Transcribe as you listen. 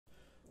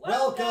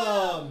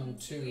Welcome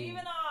to Even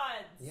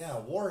Odds. Yeah,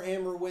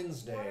 Warhammer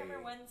Wednesday.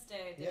 Warhammer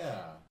Wednesday.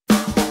 Yeah.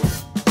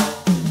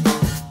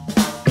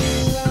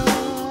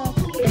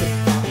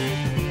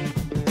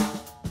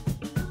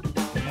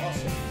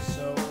 Awesome.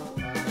 So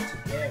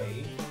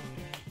today,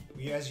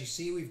 as you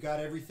see, we've got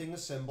everything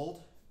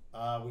assembled.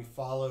 We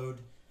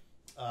followed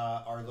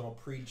our little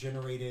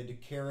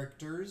pre-generated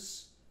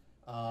characters.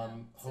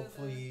 Hopefully,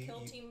 so the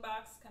Kill Team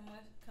box comes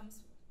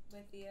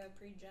with the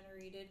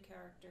pre-generated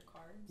character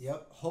cards.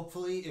 Yep.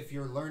 Hopefully, if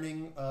you're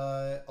learning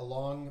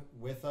along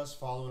with us,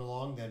 following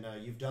along, then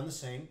you've done the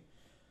same.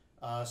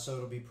 So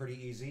it'll be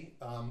pretty easy.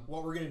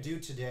 What we're going to do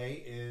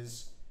today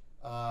is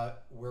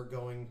we're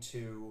going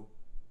to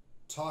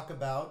talk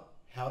about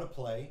how to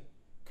play,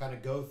 kind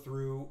of go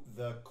through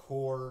the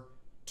core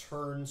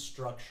turn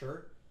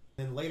structure.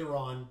 And later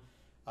on,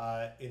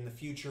 in the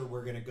future,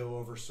 we're going to go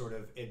over sort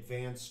of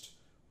advanced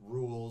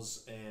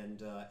rules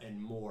and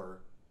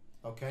more.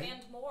 Okay.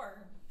 And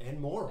more.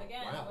 And more.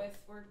 Again, wow.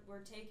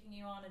 we're taking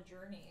you on a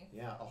journey.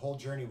 Yeah, a whole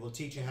journey. We'll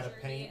teach you how to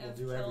paint. We'll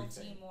do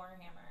everything. Team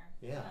Warhammer.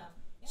 Yeah. Yeah.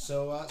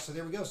 So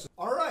there we go. So,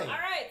 all right. All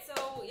right.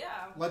 So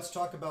yeah. Let's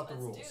talk about the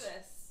rules. Let's do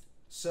this.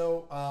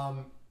 So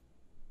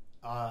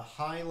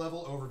high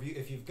level overview.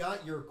 If you've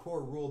got your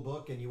core rule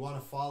book and you want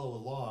to follow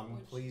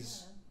along,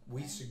 please.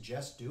 We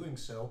suggest doing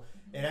so.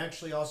 It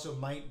actually also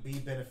might be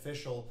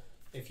beneficial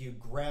if you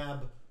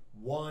grab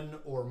one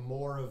or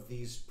more of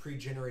these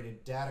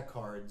pre-generated data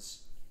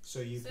cards, so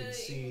you can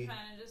see, kind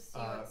of just see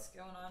what's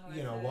going on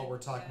with what we're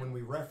talking when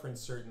we reference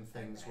certain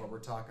things, what we're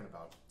talking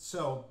about.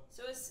 So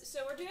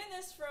we're doing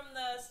this from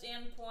the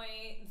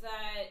standpoint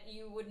that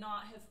you would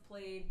not have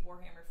played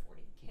Warhammer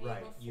 40k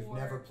right, before, you've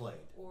never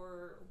played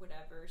or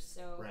whatever.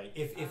 So right,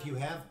 if you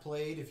have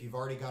played, if you've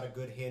already got a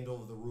good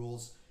handle of the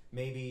rules,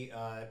 maybe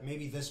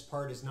this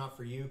part is not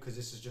for you because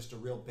this is just a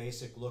real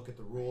basic look at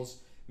the rules.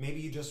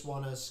 Maybe you just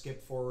want to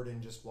skip forward and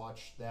just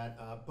watch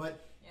that.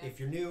 But if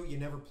you're new, you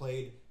never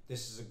played,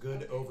 this is a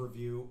good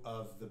overview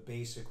of the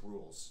basic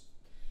rules.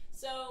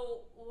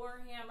 So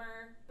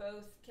Warhammer,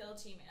 both Kill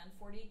Team and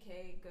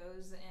 40k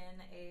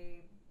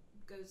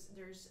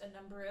there's a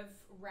number of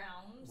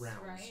rounds,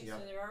 right? Yep.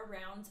 So there are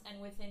rounds,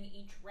 and within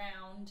each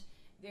round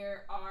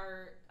there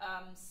are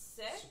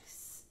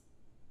six.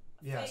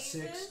 Yeah,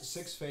 phases?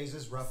 six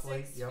phases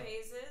roughly. Six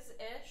phases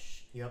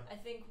ish. Yep. I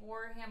think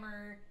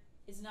Warhammer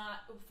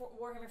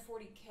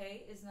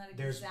 40k is not exactly.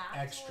 There's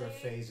extra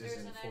phases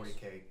in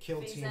 40k.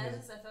 Kill Team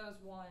is. I thought it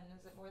was one.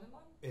 Is it more than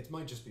one? It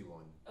might just be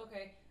one.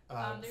 Okay.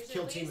 There's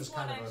Kill at Team least is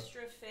kind one of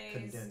extra phase,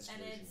 condensed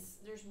and version.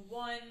 there's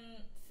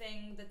one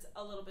thing that's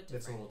a little bit different.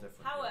 That's a little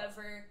different.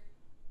 However,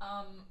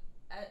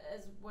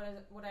 as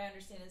what I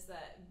understand is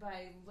that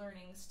by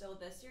learning still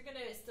this, you're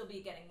gonna still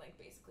be getting like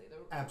basically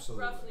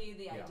roughly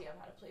the idea of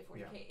how to play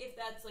 40k if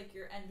that's like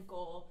your end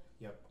goal.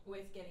 Yep.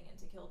 With getting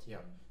into Kill Team.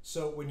 Yep.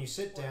 So when you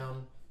sit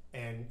down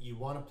and you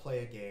want to play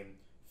a game,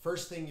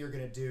 first thing you're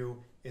going to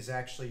do is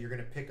you're going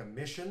to pick a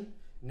mission.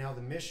 Now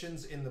the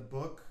missions in the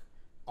book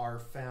are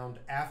found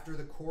after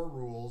the core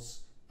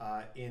rules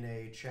in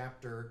a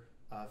chapter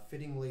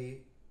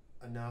fittingly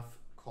enough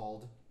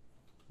called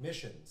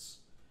missions.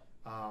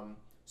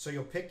 So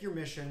you'll pick your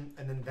mission,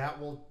 and then that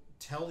will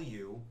tell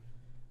you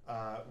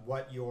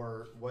what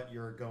you're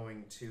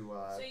going to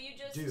so you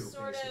just do,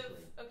 sort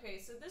basically. of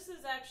so this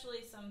is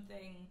actually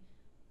something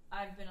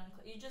I've been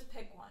unclear. You just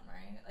pick one,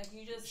 right? Like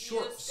you just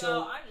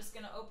go, I'm just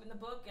gonna open the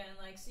book and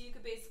so you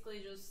could basically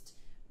just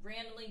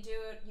randomly do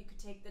it. You could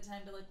take the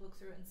time to look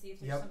through it and see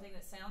if there's something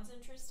that sounds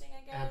interesting,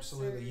 I guess.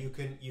 Absolutely. You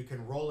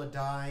can roll a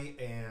die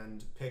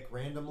and pick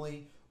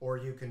randomly, or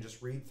you can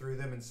just read through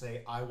them and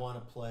say, I want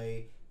to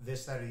play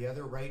this, that, or the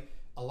other, right?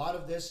 A lot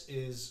of this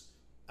is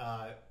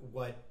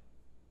what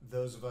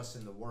those of us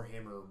in the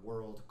Warhammer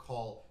world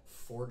call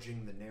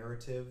forging the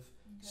narrative.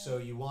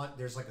 So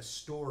there's like a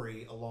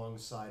story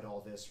alongside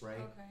all this, right?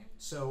 Okay.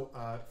 So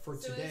for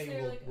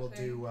today, we'll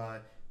do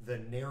the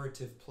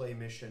narrative play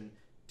mission,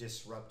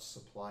 Disrupt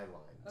Supply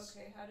Lines.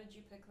 Okay, how did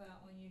you pick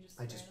that one?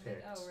 I just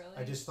picked. Oh, really?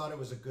 I just thought it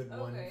was a good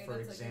one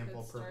for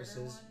example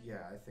purposes. One?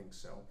 Yeah, I think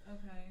so.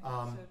 Okay.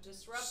 So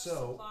disrupt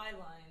supply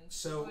lines.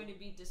 So we're going to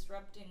be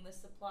disrupting the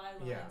supply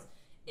lines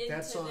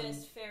into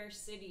this fair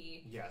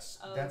city. Yes,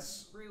 of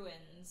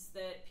ruins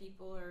that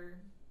people are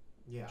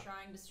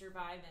trying to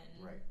survive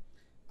in. Right.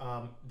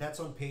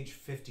 That's on page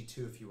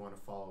 52 if you want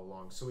to follow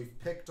along. So we've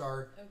picked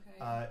our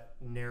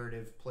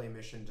narrative play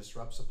mission,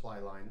 Disrupt Supply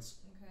Lines.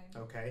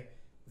 Okay.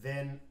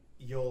 Then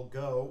you'll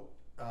go,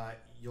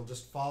 you'll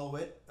just follow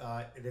it.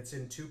 It's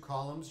in 2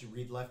 columns. You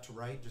read left to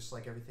right, just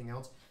like everything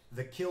else.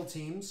 The Kill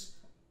Teams,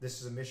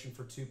 this is a mission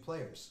for 2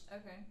 players.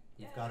 Okay.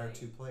 We've got our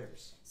 2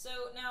 players.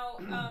 So now,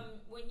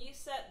 when you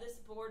set this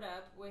board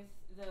up with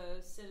the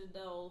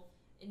Citadel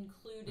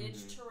included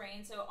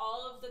terrain, so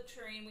all of the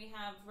terrain we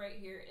have right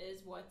here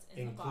is what's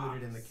in the box.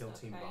 Included in the Kill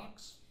Team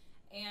box.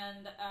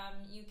 And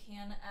you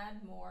can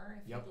add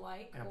more if you'd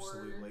like,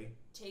 or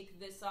take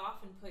this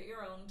off and put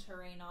your own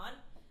terrain on.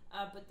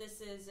 But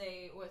this is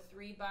a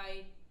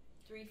 3x3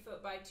 3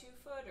 foot by 2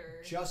 foot,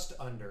 or just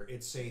under.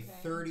 It's a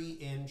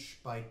 30-inch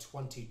by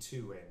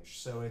 22-inch,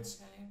 so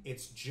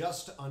it's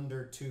just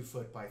under 2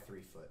 foot by 3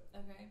 foot.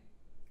 Okay,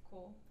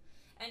 cool.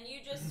 And you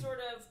just sort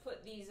of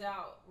put these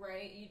out,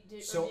 right?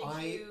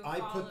 I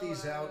put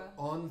these out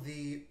on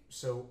the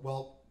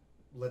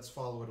let's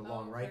follow it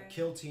along, right?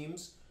 Kill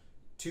teams,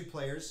 2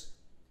 players.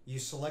 You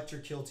select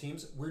your kill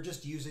teams. We're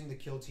just using the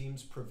kill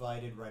teams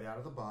provided right out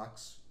of the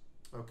box.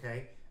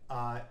 Okay.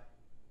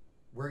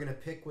 We're going to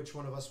pick which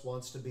one of us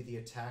wants to be the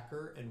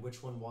attacker and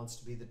which one wants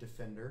to be the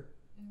defender.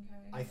 Okay.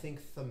 I think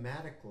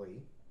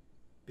thematically,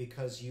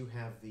 because you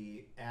have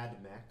the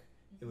AdMech,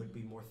 it would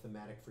be more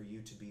thematic for you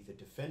to be the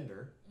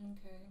defender.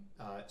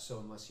 Okay. So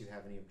unless you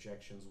have any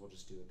objections, we'll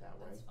just do it that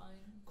way. That's fine.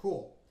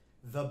 Cool.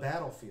 The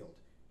battlefield.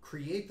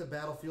 Create the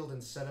battlefield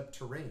and set up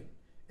terrain.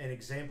 An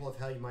example of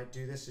how you might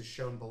do this is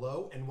shown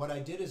below. And what I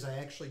did is I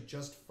actually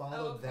just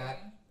followed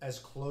that as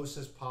close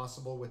as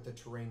possible with the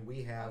terrain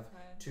we have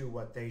to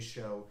what they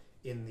show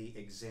in the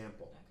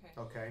example.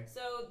 Okay.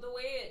 So the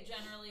way it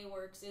generally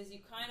works is you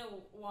kind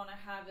of want to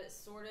have it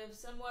sort of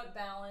somewhat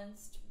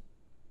balanced,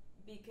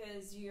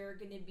 because you're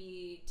going to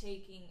be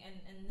taking,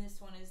 and this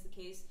one is the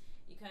case,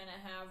 you kind of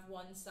have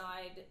one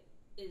side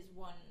is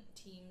one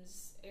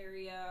team's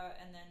area,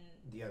 and then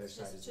the other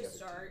side is the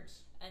other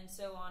team's. And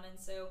so on, and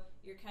so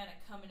you're kind of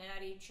coming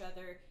at each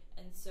other,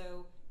 and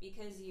so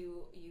because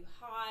you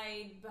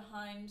hide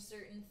behind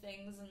certain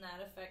things, and that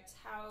affects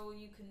how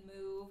you can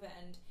move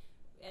and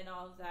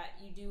all of that,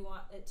 you do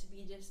want it to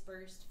be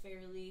dispersed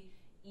fairly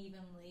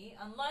evenly,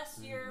 unless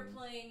you're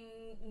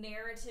playing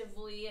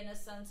narratively in a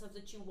sense of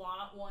that you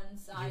want one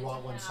side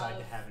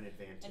to have an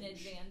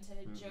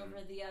advantage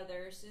over the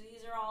other. So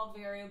these are all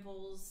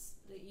variables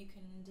that you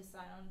can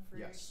decide on for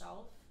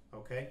yourself.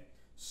 Okay,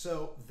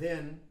 so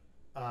then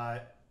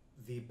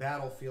the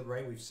battlefield,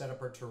 right? We've set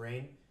up our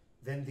terrain.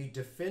 Then the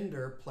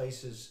defender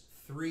places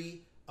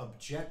 3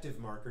 objective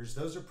markers.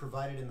 Those are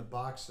provided in the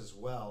box as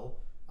well.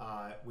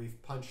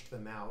 We've punched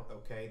them out.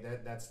 Okay,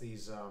 that's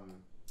these.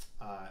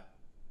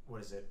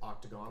 What is it?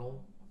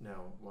 Octagonal?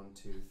 No, 1,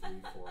 2,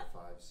 3, 4,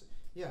 5, 6.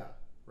 Yeah,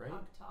 right.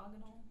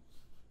 Octagonal.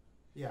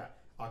 Yeah,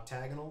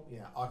 octagonal.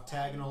 Yeah,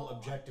 octagonal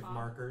objective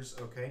markers.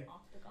 Okay.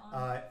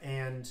 Octagon.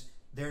 And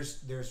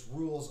there's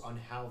rules on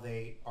how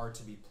they are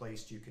to be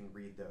placed. You can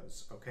read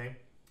those. Okay.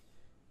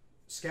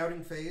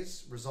 Scouting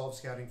phase, resolve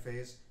scouting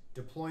phase.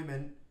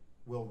 Deployment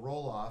will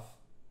roll off.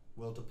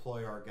 We'll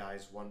deploy our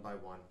guys one by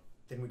one.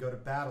 Then we go to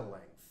battle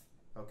length.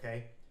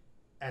 Okay.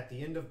 At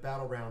the end of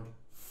battle round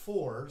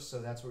 4,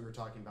 so that's what we were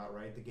talking about,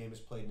 right? The game is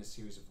played in a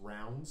series of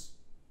rounds.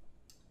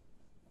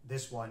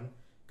 This one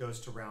goes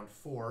to round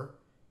 4,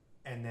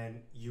 and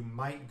then you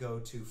might go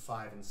to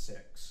 5 and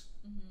 6.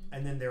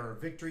 And then there are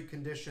victory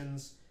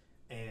conditions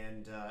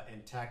and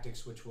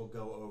tactics, which we'll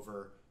go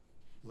over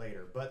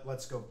later. But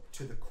let's go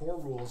to the core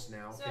rules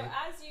now. So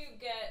as you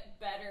get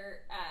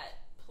better at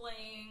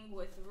playing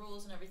with the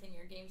rules and everything,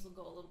 your games will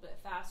go a little bit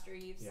faster.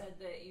 You've said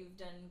that you've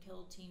done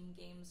kill team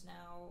games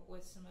now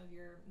with some of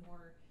your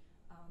more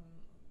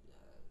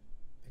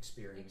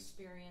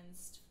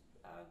experienced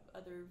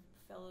other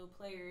fellow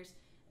players,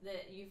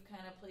 that you've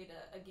kind of played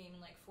a game in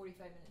like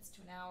 45 minutes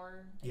to an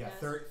hour. I guess.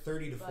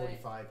 30 to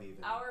 45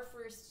 even. Our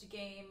first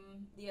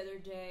game the other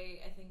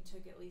day, I think,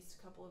 took at least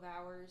a couple of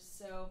hours.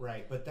 So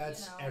right, but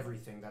that's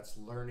everything. That's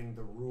learning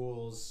the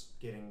rules,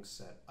 getting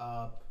set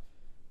up,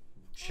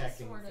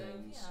 checking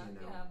things.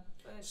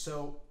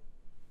 So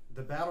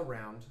the battle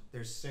round,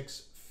 there's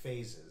 6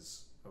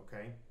 phases.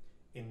 Okay,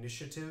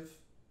 initiative,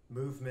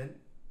 movement,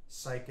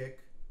 psychic,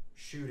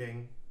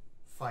 shooting,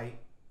 fight,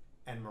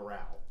 and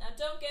morale. Now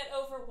don't get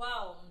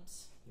overwhelmed.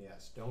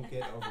 Yes, don't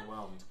get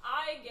overwhelmed.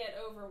 I get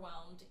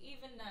overwhelmed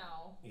even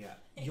now. Yeah,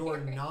 you'll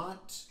get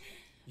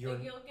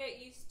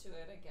used to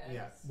it, I guess.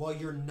 Yeah, well,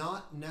 you're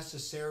not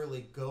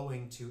necessarily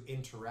going to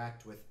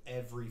interact with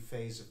every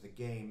phase of the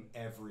game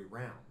every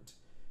round.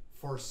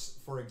 For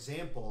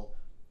example,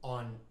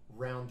 on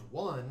round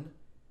 1,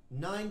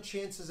 9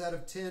 chances out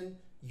of 10,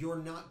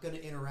 you're not going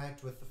to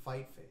interact with the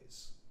fight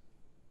phase.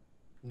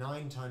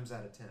 9 times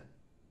out of 10.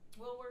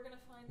 Well, we're going to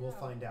find out. We'll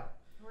find out.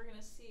 We're going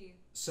to see.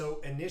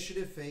 So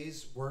initiative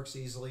phase works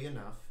easily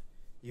enough.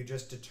 You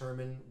just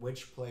determine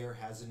which player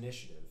has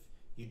initiative.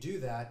 You do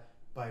that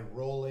by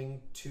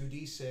rolling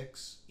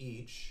 2d6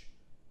 each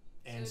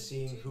and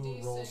seeing who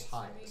rolls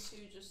highest.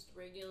 2 just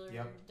regular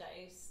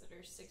dice that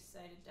are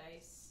 6-sided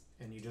dice.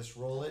 And you just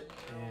roll it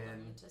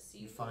and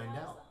you find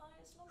out.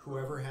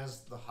 Whoever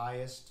has the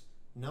highest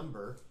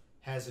number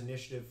has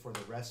initiative for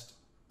the rest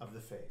of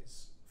the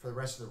phase. For the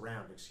rest of the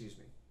round, excuse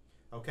me.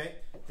 Okay?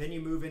 Then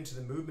you move into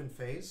the movement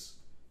phase.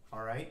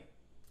 All right?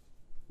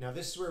 Now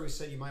this is where we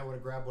said you might want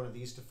to grab one of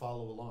these to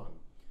follow along.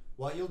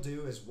 What you'll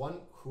do is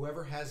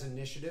whoever has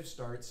initiative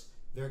starts,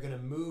 they're going to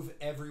move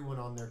everyone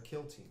on their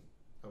kill team.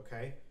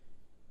 Okay?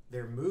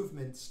 Their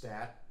movement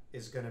stat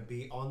is going to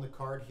be on the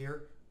card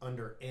here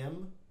under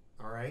M.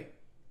 All right?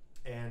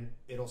 And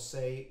it'll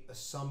say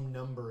some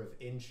number of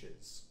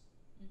inches.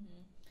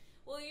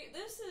 Well,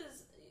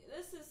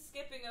 this is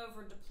skipping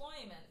over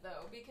deployment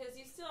though, because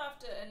you still have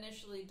to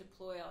initially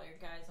deploy all your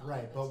guys on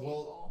right, the but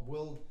table.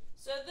 we'll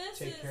so this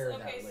take is care of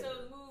that okay. later.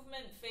 So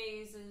movement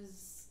phase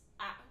is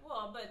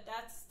but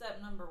that's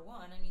step number 1.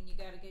 I mean, you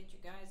got to get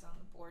your guys on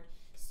the board.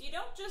 So you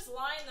don't just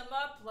line them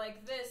up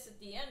like this at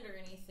the end or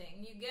anything.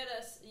 You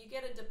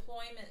get a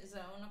deployment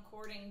zone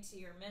according to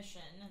your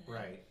mission, and then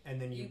right,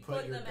 and then you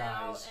put your them guys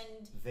out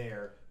and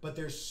there. But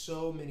there's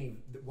so many.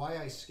 Why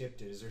I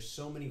skipped it is there's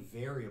so many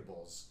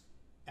variables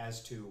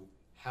as to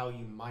how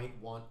you might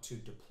want to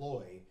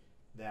deploy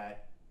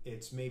that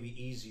it's maybe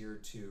easier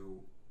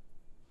to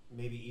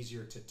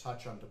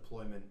touch on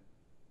deployment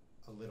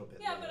a little bit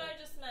yeah, later. but I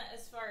just meant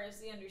as far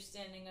as the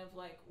understanding of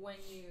like when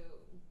you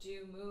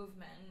do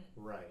movement,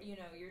 right? You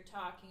know, you're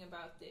talking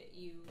about that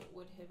you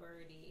would have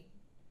already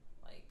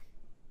like.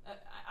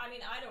 I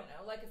mean, I don't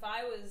know. Like, if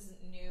I was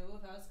new,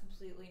 if I was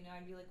completely new,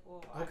 I'd be like,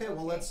 "Well, okay,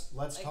 well, let's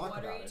like, talk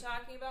about it." What are you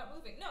talking about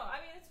moving? No,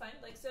 I mean, it's fine.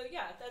 Like, so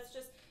yeah, that's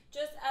just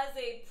as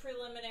a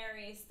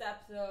preliminary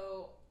step,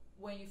 though.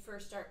 When you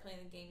first start playing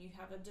the game, you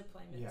have a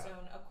deployment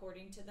zone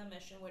according to the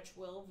mission, which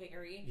will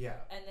vary. Yeah.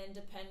 And then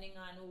depending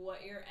on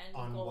what your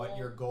what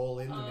your goal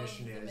in the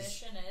mission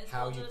is,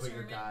 how you put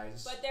your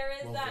guys. But there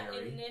is that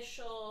vary.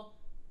 initial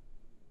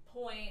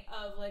point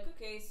of like,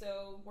 okay,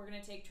 so we're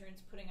gonna take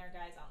turns putting our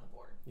guys on the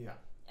board. Yeah.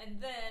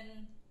 And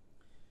then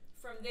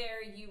from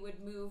there, you would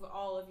move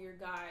all of your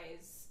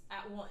guys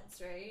at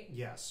once, right?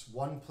 Yes.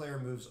 One player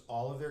moves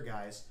all of their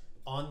guys.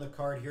 On the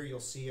card here, you'll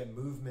see a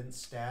movement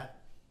stat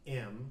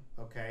M.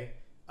 Okay.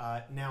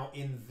 Now,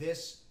 in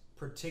this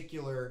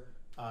particular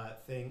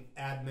thing,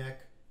 AdMech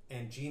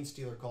and Gene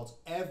Stealer cults,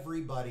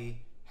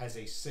 everybody has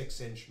a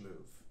 6-inch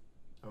move.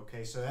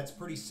 Okay, so that's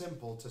pretty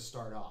simple to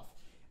start off.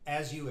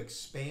 As you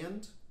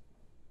expand,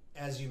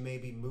 as you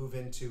maybe move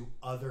into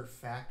other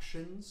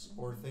factions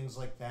or things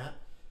like that,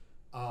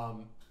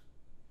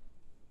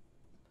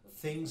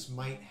 things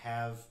might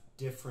have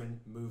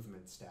different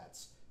movement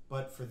stats.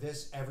 But for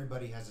this,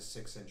 everybody has a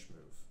 6-inch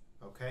move.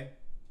 Okay?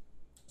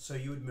 So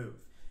you would move.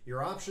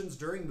 Your options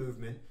during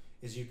movement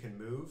is you can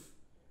move,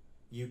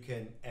 you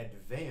can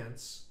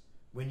advance.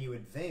 When you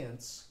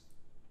advance,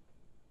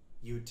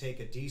 you would take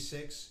a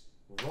d6,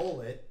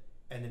 roll it,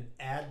 and then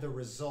add the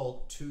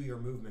result to your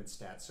movement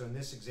stat. So in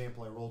this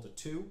example, I rolled a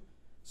 2.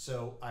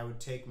 So I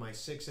would take my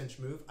 6-inch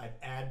move, I'd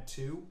add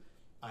 2,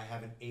 I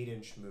have an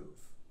 8-inch move.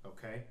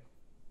 Okay?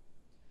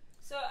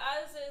 So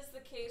as is the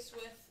case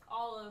with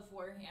all of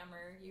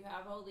Warhammer, you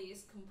have all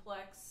these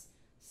complex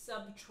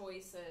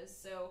sub-choices.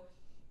 So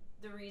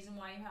the reason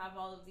why you have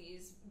all of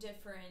these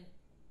different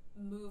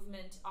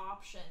movement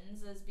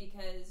options is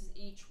because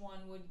each one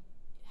would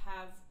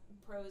have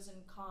pros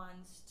and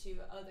cons to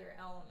other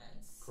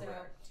elements.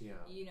 Correct, so, yeah.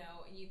 You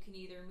know, you can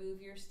either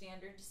move your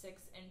standard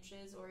 6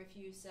 inches, or if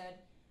you said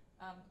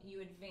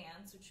you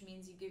advance, which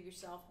means you give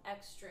yourself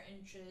extra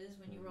inches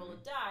when you roll a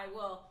die,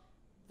 well,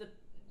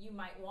 you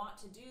might want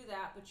to do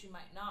that, but you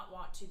might not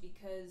want to,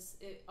 because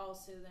it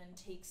also then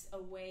takes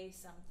away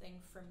something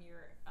from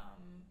your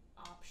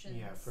options.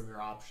 Yeah, from your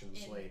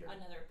options in later.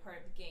 Another part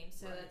of the game.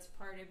 So Right. that's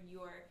part of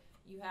you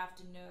have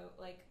to know,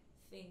 like,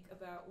 think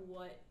about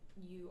what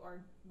you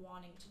are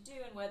wanting to do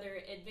and whether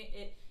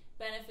it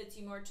benefits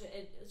you more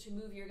to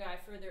move your guy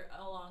further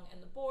along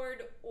in the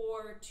board,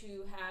 or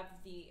to have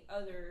the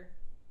other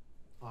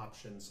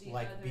options,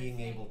 like being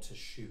able to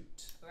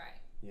shoot. Right.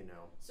 You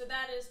know. So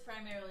that is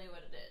primarily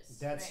what it is.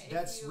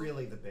 That's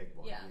really the big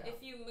one. Yeah,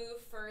 if you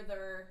move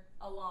further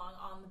along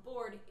on the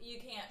board, you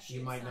can't shoot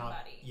you might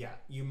somebody.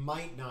 You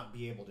might not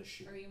be able to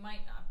shoot. Or you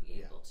might not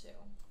be able to.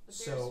 But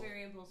there's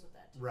variables with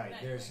that too. Right,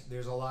 Anyway.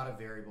 there's a lot of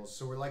variables.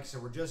 So like I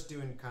said, we're just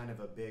doing kind of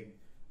a big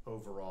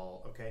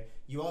overall, okay?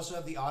 You also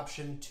have the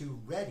option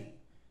to ready.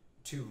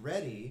 To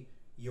ready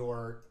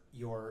your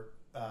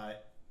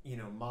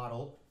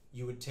model,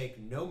 you would take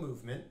no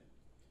movement,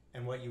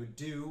 and what you would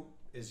do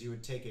is you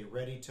would take a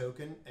ready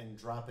token and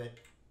drop it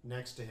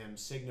next to him,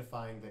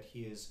 signifying that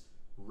he is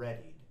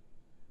readied.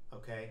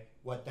 Okay?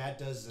 What that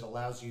does is it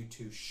allows you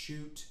to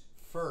shoot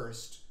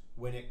first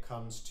when it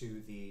comes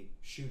to the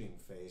shooting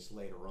phase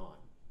later on.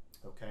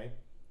 Okay?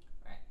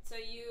 Right. So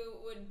you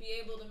would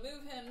be able to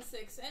move him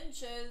 6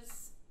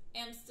 inches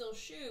and still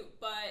shoot,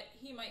 but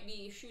he might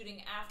be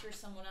shooting after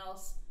someone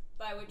else,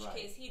 by which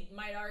case he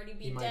might already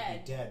be dead. He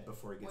might be dead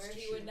before he gets to shoot.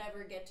 Where he would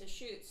never get to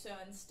shoot. So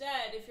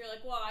instead, if you're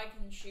like, well, I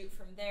can shoot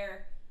from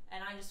there,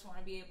 and I just want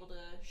to be able to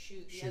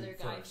shoot the other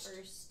guy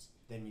first.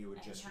 Then you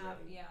would just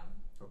ready. Yeah.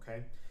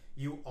 Okay.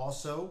 You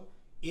also,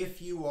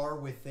 if you are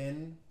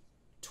within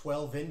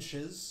 12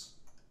 inches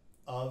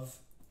of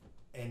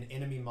an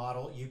enemy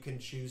model, you can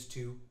choose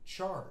to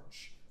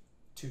charge.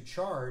 To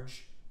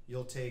charge,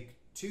 you'll take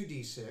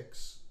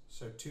 2d6,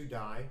 so 2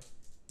 die.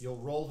 You'll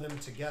roll them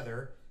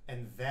together,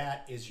 and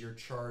that is your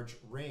charge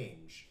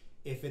range.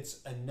 If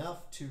it's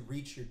enough to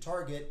reach your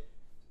target,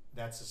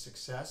 that's a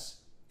success.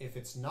 If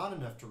it's not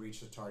enough to reach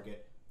the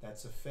target,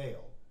 that's a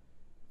fail.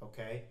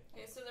 Okay?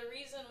 Okay, so the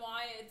reason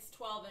why it's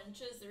 12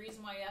 inches, the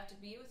reason why you have to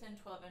be within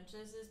 12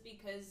 inches is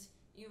because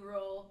you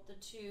roll the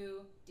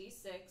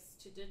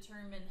 2d6 to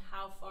determine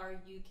how far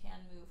you can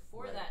move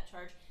for that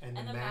charge. And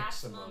the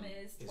maximum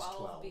is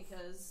 12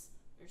 because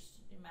there's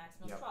a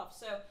maximum of 12.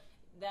 So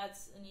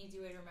that's an easy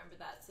way to remember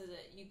that, so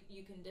that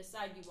you can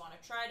decide you want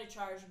to try to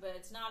charge, but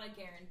it's not a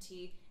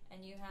guarantee.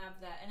 And you have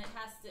that, and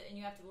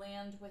you have to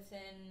land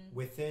within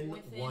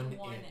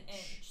 1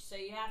 inch. So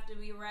you have to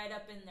be right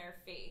up in their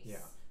face. Yeah.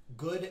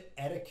 Good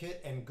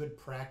etiquette and good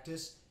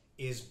practice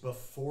is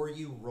before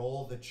you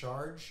roll the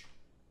charge,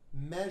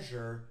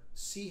 measure,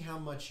 see how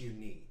much you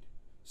need.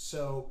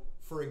 So,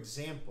 for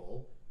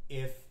example,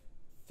 if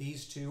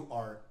these two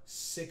are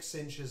 6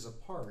 inches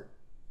apart,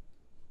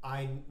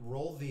 I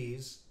roll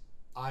these,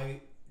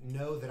 I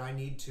know that I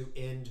need to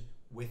end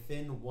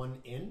within 1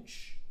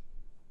 inch,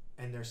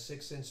 and they're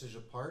 6 inches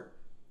apart,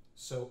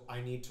 so I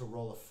need to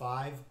roll a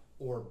 5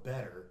 or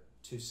better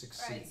to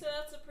succeed. Right, so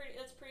that's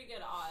pretty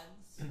good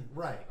odds.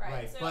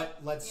 Right. So, but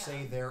let's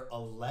say they're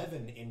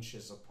 11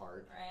 inches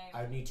apart.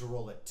 Right. I need to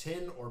roll a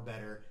 10 or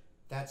better.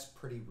 That's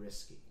pretty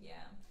risky. Yeah.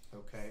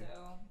 Okay.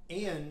 So.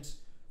 And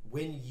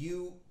when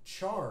you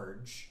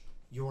charge,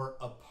 your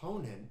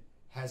opponent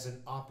has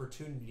an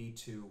opportunity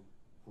to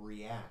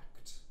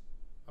react.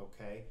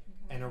 Okay?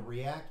 And a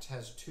react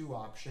has 2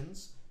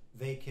 options.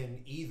 They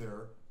can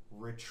either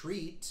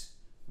retreat,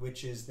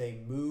 which is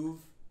they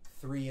move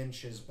 3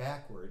 inches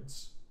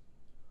backwards,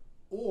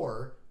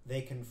 or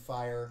they can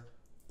fire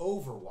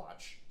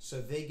Overwatch,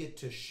 so they get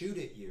to shoot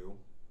at you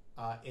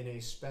in a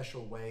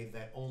special way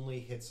that only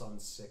hits on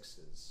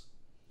 6s.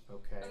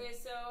 Okay. Okay,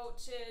 so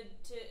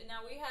to now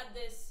we had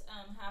this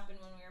happen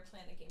when we were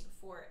playing the game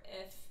before.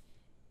 If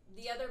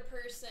the other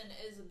person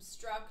is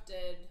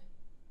obstructed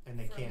and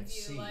they can't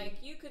view, see, like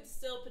you could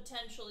still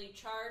potentially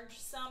charge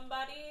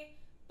somebody,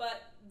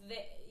 but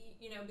they,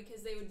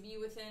 because they would be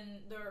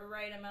within the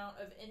right amount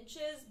of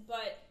inches,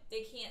 but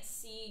they can't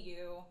see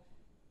you.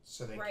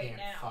 So they right can't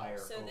now, fire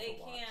so Overwatch.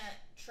 they can't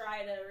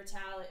try to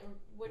retaliate,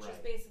 which is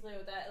basically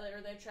what that,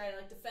 or they try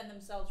to defend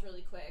themselves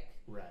really quick.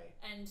 Right.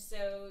 And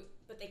so,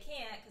 but they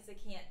can't because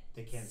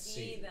they can't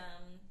see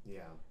them.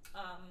 Yeah.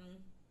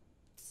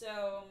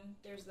 So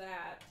there's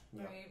that,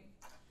 right?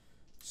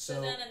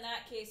 So then in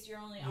that case, your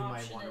only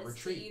option is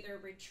to either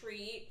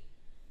retreat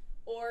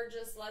or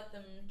just let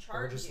them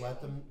charge you. Or just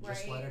let them,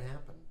 just let it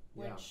happen.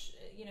 Which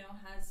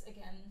has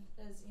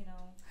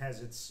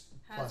has its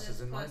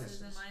pluses and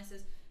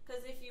minuses.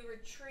 Because if you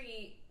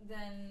retreat,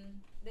 then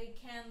they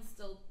can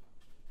still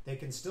make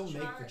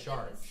the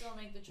charge. They can still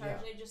make the charge.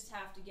 Yeah. They just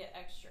have to get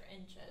extra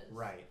inches.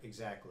 Right,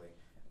 exactly.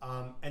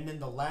 And then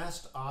the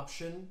last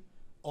option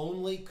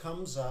only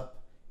comes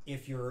up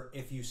if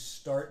you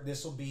start.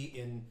 This will be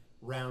in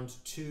round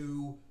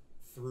 2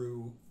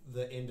 through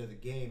the end of the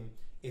game.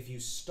 If you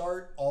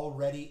start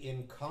already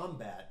in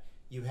combat,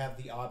 you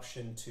have the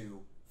option to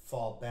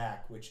fall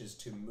back, which is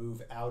to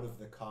move out of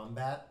the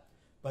combat.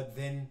 But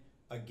then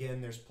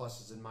again, there's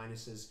pluses and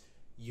minuses.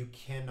 You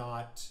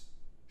cannot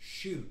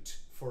shoot,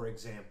 for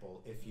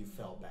example, if you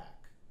fell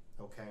back.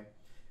 Okay?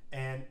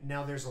 And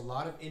now there's a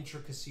lot of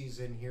intricacies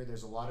in here.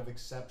 There's a lot of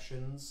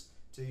exceptions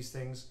to these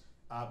things.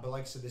 But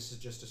like I said, this is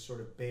just a sort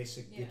of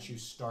basic get you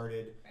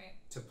started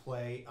to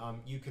play.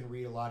 You can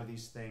read a lot of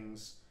these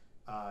things,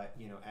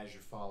 as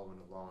you're following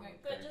along. Right,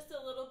 but just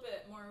a little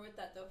bit more with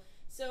that though.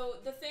 So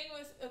the thing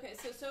was,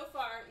 so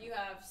far you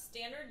have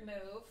standard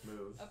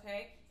move.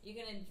 Okay, you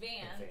can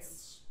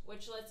advance,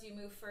 which lets you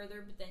move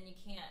further, but then you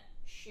can't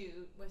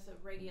shoot with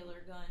a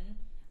regular gun.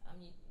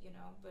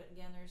 But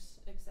again, there's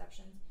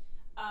exceptions.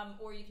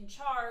 Or you can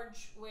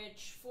charge,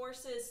 which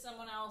forces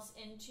someone else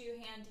into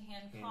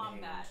hand-to-hand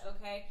combat.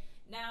 Okay,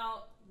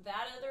 now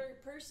that other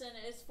person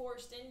is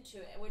forced into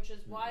it, which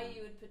is why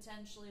you would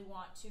potentially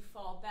want to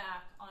fall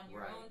back on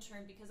your own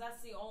turn, because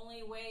that's the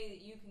only way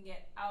that you can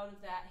get out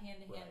of that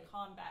hand-to-hand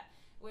combat,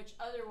 which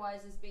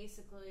otherwise is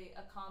basically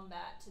a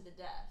combat to the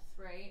death,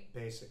 right?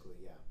 Basically,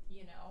 yeah.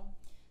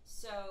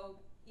 So,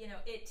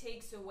 it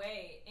takes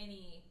away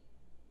any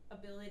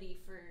ability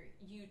for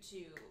you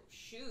to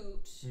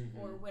shoot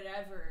or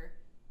whatever,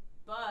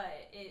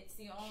 but it's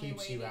the only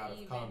way to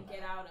even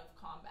get out of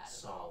combat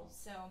at all.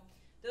 So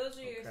those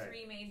are your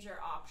 3 major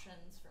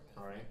options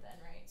for movement then,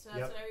 right? So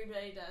that's what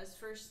everybody does.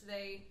 First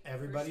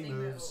everybody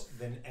moves,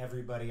 then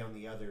everybody on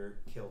the other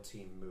kill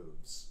team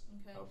moves.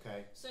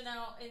 Okay. So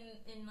now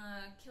in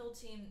kill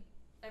team,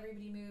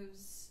 everybody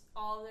moves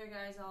all their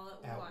guys all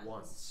at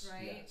once,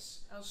 right?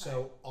 Yes. Okay.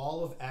 So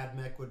all of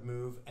Admech would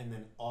move, and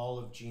then all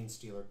of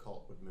Genestealer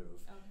Cult would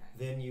move. Okay.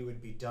 Then you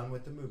would be done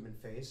with the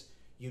movement phase.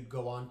 You'd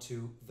go on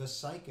to the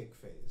psychic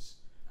phase.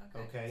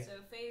 Okay.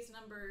 So phase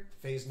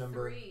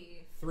number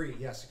 3. 3,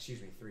 yes,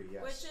 excuse me, 3,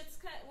 yes.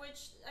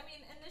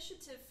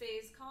 Initiative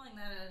phase, calling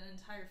that an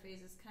entire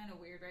phase is kind of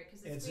weird, right?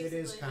 Because it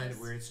is kind of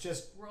weird. It's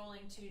just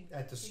rolling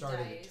at the start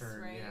of the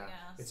turn, right?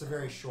 It's a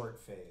very short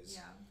phase.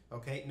 Yeah.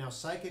 Okay. Now,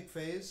 psychic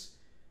phase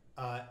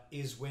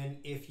is when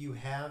if you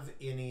have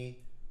any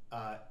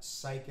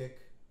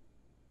psychic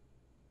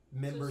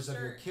members of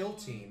your kill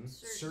team,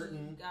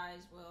 certain guys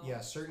will. Yeah,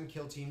 certain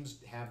kill teams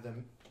have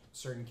them.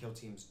 Certain kill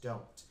teams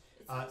don't.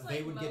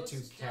 they would get to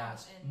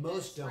cast.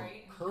 Most don't.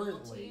 Right?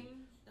 Currently,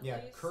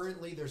 Least.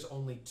 currently there's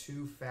only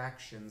 2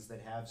 factions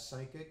that have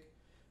psychic.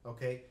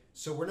 Okay,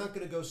 so we're not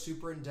going to go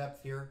super in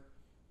depth here.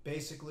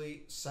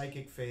 Basically,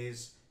 psychic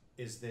phase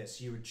is this: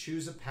 you would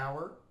choose a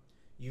power,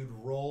 you'd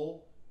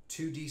roll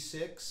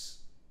 2d6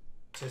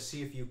 to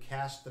see if you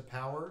cast the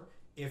power.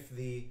 If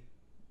the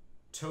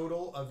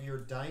total of your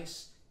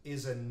dice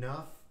is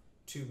enough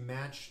to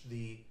match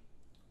the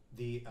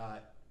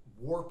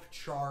warp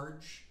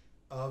charge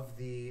of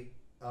the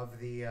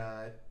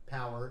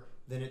power,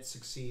 then it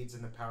succeeds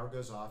and the power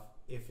goes off.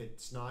 If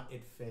it's not,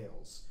 it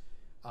fails.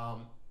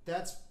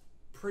 That's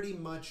pretty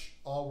much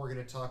all we're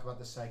going to talk about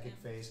the psychic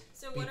phase.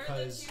 So what are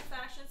the 2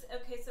 factions?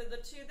 Okay, so the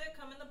 2 that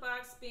come in the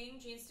box, being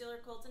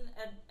Genestealer Cult and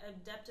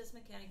Adeptus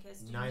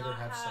Mechanicus, do neither not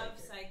have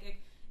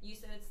psychic. You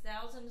said it's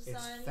Thousand Suns.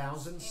 It's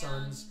Thousand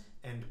Suns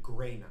and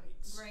Grey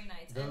Knights. Grey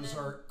Knights. Those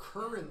are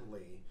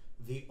currently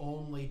the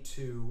only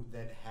 2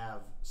 that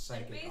have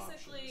psychic and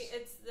basically, options.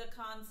 it's the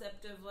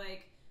concept of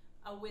like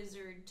a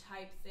wizard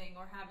type thing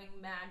or having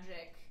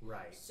magic.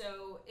 Right.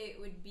 So it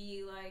would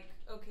be like,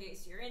 okay,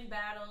 so you're in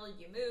battle,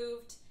 you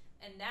moved,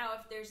 and now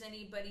if there's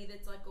anybody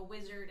that's like a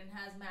wizard and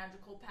has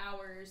magical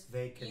powers,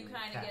 you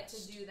kind of get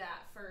to do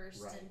that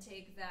first and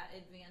take that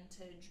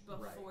advantage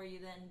before you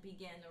then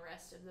begin the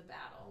rest of the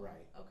battle.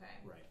 Right. Okay.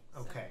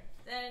 Right. Okay.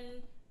 So then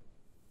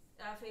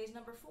phase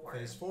number 4.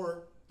 Phase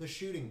 4, the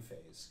shooting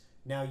phase.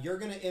 Now you're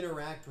going to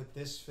interact with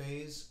this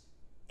phase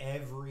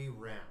every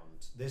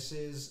round. This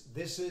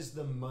is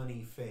the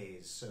money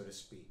phase, so to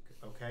speak.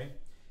 Okay,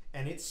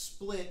 and it's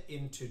split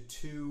into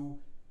 2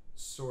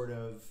 sort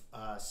of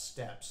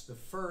steps. The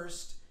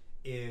first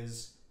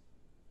is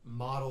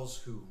models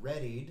who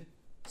readied.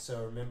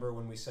 So remember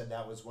when we said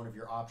that was one of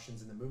your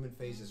options in the movement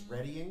phase is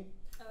readying?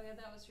 Oh yeah,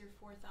 that was your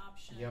 4th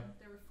option. Yep.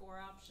 There were 4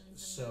 options in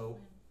so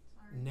movement.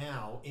 Sorry.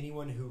 Now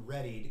anyone who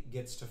readied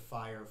gets to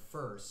fire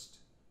first.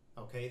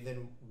 Okay,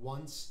 then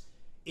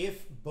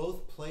if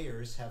both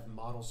players have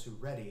models who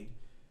readied,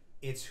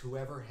 it's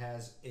whoever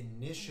has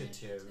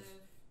initiative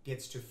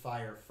gets to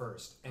fire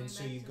first. And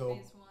so you go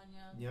phase 1,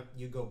 Yep,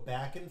 you go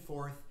back and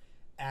forth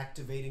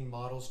activating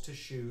models to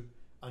shoot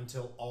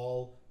until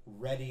all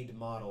readied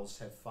models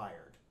have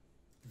fired.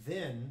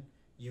 Then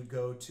you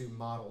go to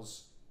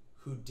models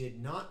who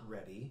did not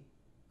ready,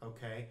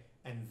 okay,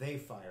 and they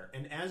fire.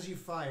 And as you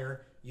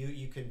fire,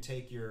 you can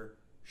take your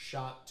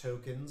shot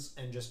tokens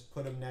and just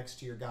put them next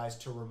to your guys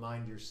to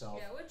remind yourself.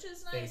 Yeah, which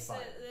is nice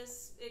that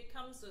it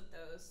comes with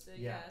those. So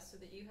so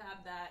that you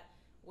have that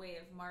way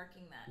of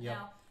marking that. Yep.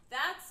 Now,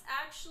 that's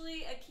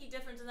actually a key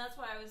difference, and that's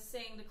why I was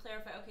saying to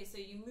clarify, okay, so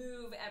you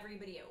move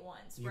everybody at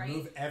once, right? You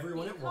move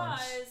everyone at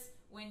once. Because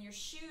when you're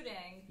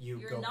shooting,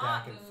 you're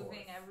not back and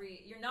moving forth.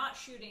 You're not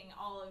shooting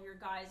all of your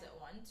guys at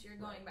once. You're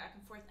going back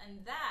and forth,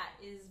 and that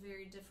is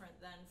very different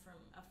than from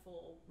a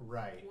full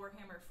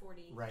Warhammer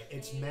 40k. Right,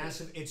 it's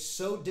massive. It's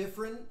so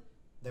different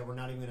that we're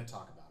not even going to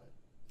talk about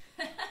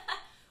it.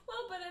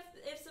 Well, but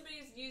if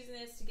somebody's using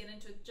this to get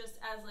into it just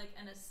as like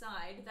an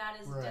aside, that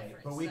is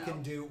different. But we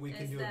can do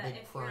a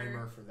big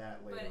primer for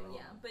that later on.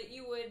 Yeah, but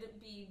you would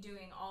be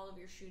doing all of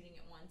your shooting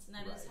at once, and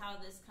that is how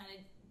this kind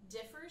of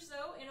differs,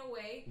 though, in a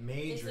way.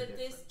 Major is that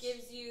difference. this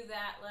gives you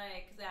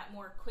that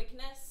more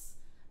quickness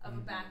of a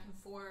back and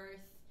forth.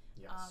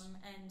 Yes.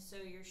 And so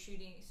you're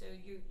shooting. So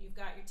you've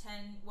got your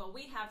 10. Well,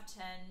 we have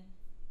 10.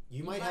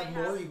 You might have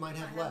more. You might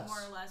have less.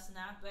 More or less than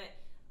that, but.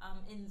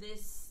 In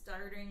this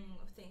starting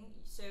thing,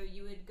 so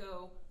you would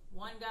go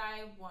 1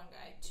 guy,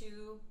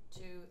 2,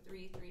 2,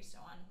 3, 3, so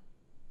on.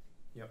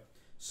 Yep.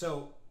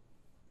 So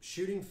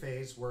shooting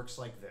phase works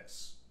like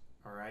this.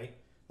 All right.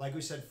 Like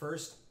we said,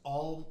 first,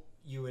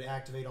 you would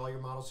activate all your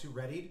models who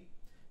readied.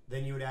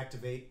 Then you would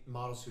activate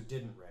models who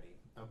didn't ready.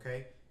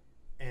 Okay.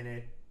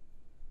 And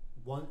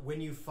when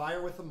you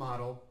fire with a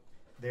model,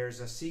 there's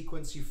a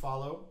sequence you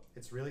follow.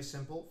 It's really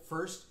simple.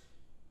 First,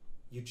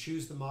 you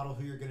choose the model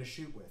who you're going to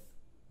shoot with.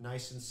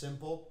 Nice and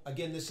simple.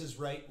 Again, this is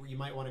right where you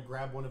might want to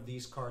grab one of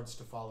these cards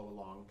to follow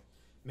along.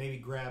 Maybe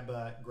grab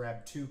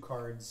 2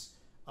 cards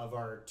of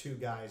our 2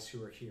 guys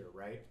who are here,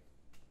 right?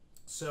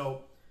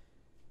 So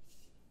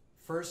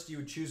first you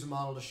would choose a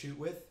model to shoot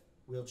with.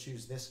 We'll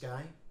choose this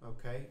guy,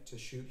 okay, to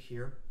shoot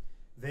here.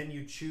 Then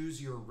you choose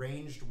your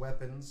ranged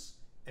weapons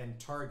and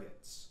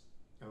targets,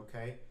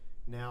 okay?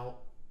 Now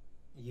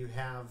you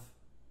have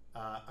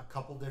a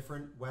couple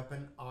different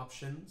weapon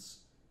options,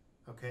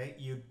 okay?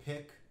 You'd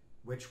pick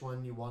which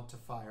one you want to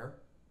fire,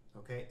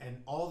 okay?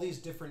 And all these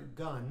different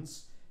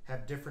guns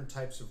have different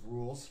types of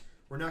rules.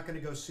 We're not going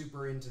to go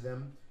super into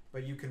them,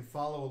 but you can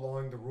follow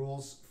along the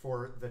rules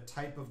for the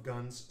type of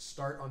guns.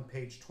 Start on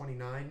page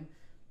 29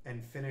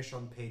 and finish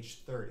on page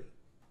 30,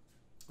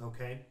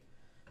 okay?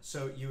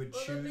 So you would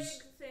choose... Well, the big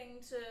thing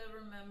to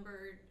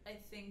remember, I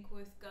think,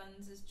 with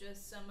guns is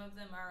just some of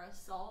them are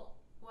assault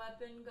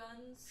weapon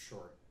guns.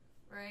 Sure.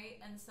 Right?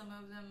 And some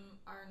of them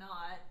are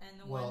not.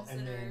 And the well, ones and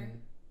that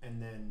then, are... And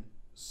then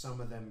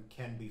some of them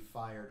can be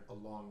fired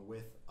along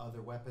with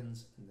other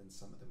weapons, and then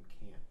some of them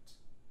can't.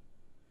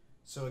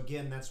 So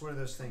again, that's one of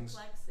those things.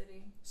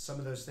 Complexity. Some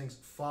of those things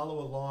follow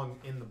along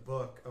in the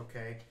book,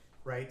 okay?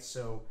 right?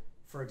 So,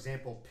 for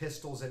example,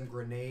 pistols and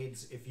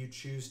grenades, if you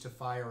choose to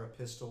fire a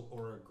pistol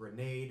or a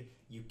grenade,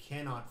 you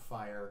cannot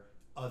fire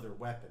other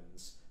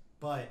weapons.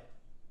 But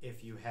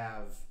if you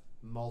have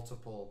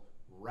multiple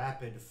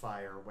rapid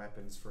fire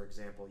weapons, for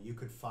example, you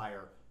could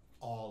fire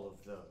all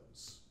of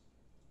those.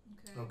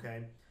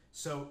 Okay?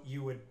 So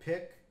you would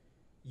pick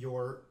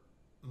your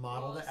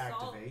model to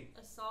activate.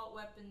 Assault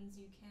weapons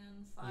you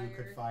can fire. You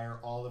could fire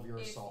all of your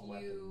assault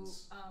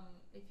weapons.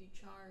 If you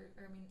charge,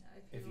 or I mean,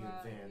 if you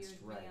advance.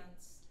 Right.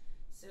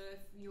 So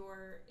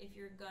if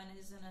your gun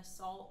is an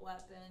assault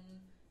weapon,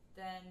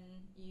 then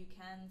you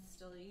can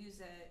still use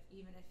it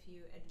even if you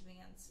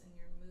advance in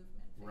your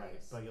movement phase.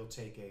 Right, but you'll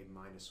take a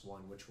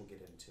 -1, which we'll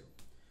get into.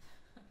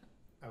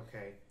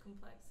 Okay.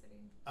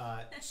 Complexity.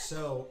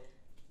 So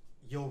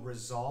you'll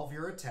resolve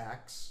your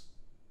attacks.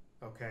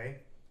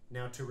 Okay.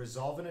 Now to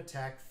resolve an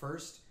attack,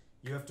 first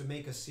you have to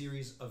make a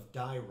series of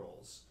die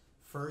rolls.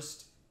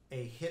 First,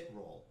 a hit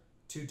roll.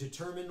 To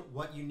determine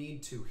what you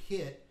need to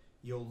hit,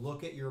 you'll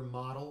look at your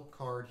model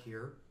card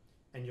here,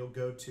 and you'll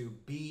go to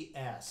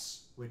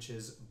BS, which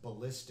is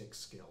ballistic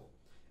skill.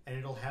 And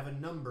it'll have a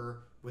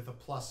number with a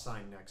plus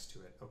sign next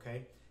to it,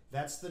 okay?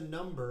 That's the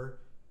number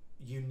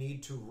you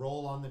need to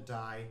roll on the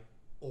die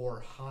or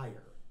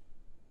higher.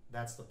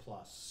 That's the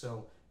plus.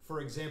 So,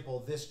 for example,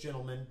 this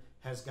gentleman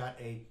has got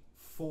a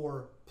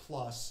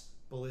 4+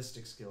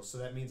 ballistic skill. So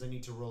that means I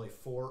need to roll a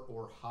 4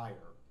 or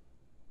higher,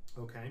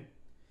 okay?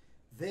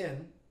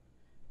 Then,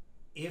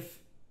 if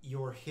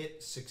your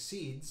hit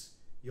succeeds,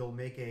 you'll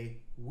make a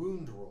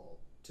wound roll.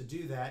 To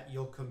do that,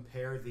 you'll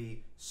compare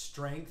the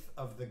strength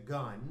of the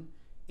gun,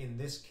 in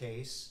this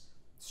case,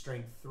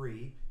 strength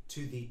 3,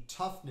 to the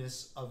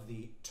toughness of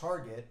the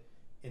target,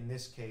 in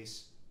this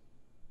case,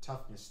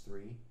 toughness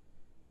 3,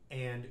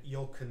 and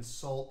you'll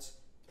consult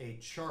a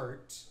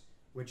chart,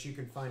 which you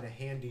can find a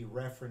handy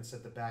reference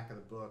at the back of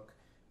the book,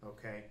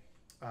 okay?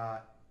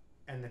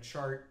 And the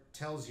chart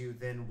tells you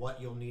then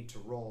what you'll need to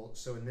roll.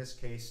 So in this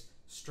case,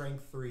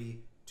 strength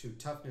 3 to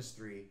toughness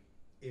 3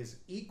 is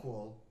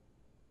equal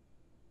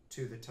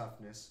to the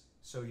toughness,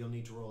 so you'll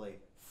need to roll a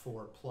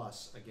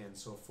 4+ again,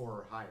 so 4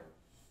 or higher.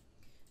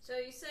 So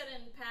you said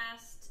in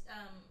past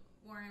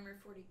Warhammer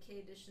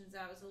 40k editions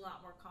that was a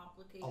lot more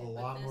complicated.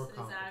 This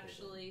is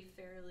actually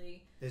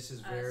fairly This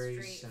is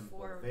very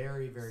simple,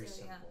 very, very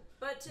simple. Yeah.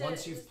 But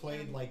once you've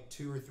played like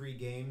 2 or 3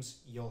 games,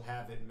 you'll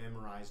have it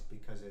memorized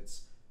because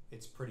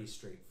it's pretty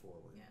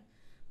straightforward. Yeah,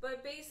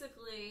 but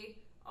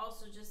basically,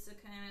 also just to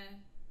kind of,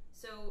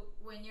 so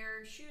when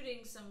you're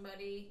shooting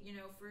somebody, you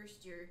know,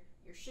 first you're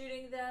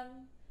shooting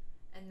them,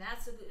 and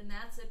that's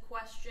a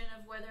question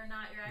of whether or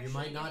not you're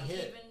actually going to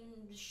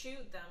even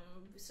shoot them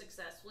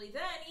successfully.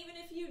 Then, even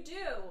if you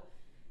do,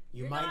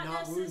 you might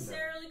not wound them.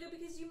 Necessarily good,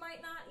 because you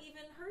might not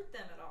even hurt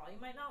them at all. You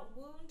might not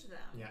wound them.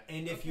 Yeah,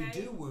 and if you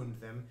do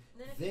wound them,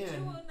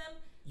 then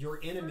your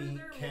enemy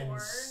can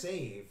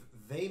save.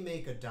 They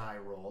make a die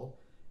roll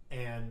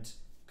and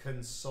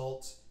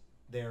consult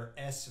their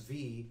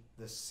SV,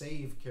 the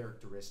save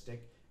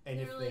characteristic, and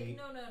if they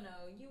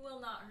no, you will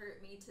not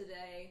hurt me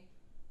today.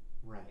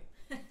 Right.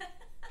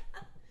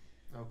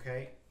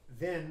 Okay.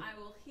 Then I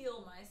will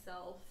heal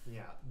myself.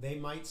 Yeah, they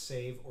might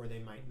save or they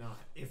might not.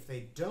 If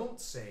they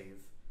don't save,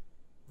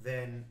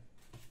 then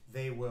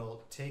they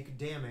will take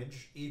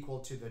damage equal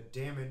to the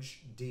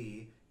damage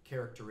D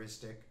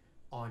characteristic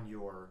on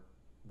your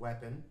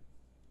weapon.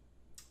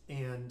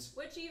 And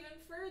which even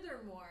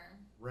furthermore,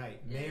 right,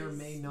 may or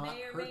may not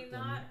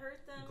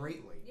hurt them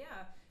greatly. Yeah,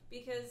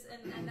 because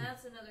and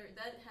that's another,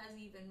 that has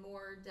even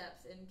more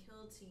depth in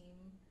Kill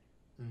Team.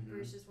 Mm-hmm.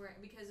 Versus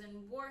because in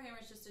Warhammer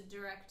it's just a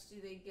direct,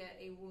 do they get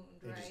a wound,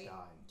 they right? Just die.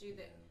 Do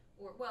they,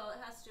 or well, it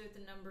has to do with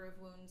the number of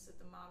wounds that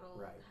the model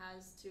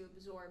has to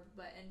absorb.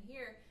 But in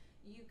here,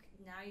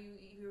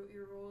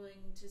 you're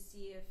rolling to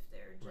see if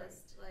they're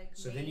just like.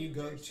 So then you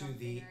go to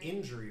the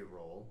injury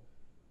roll,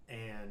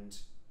 and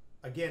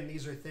again,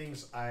 these are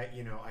things I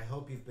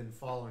hope you've been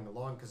following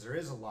along, because there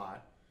is a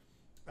lot.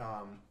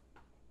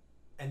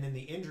 And then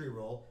the injury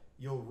roll,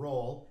 you'll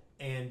roll,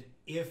 and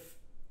if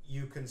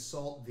you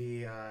consult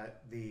the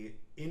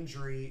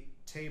injury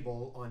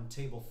table on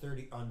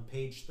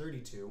page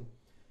 32,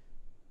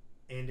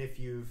 and if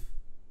you've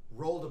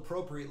rolled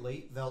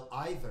appropriately, they'll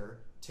either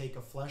take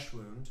a flesh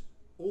wound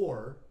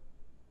or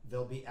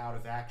they'll be out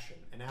of action.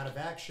 And out of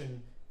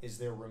action is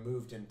they're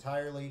removed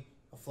entirely.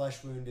 A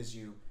flesh wound is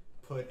you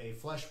put a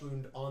flesh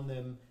wound on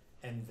them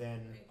and then.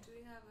 Wait, do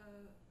we have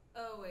a?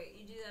 Oh wait,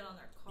 you do that on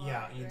their card.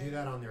 Yeah, you do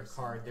that on their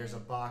card. There's a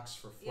box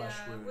for flesh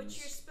wounds. Which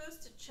you're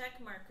supposed to check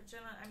mark. Which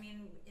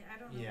I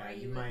don't know why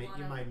you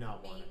might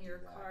not name your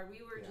that. card.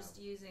 We were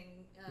just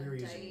using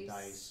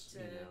dice to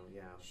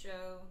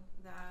show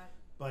that.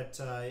 But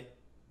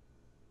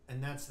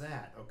and that's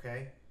that.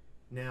 Okay.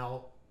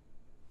 Now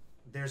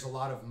there's a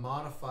lot of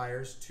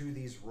modifiers to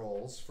these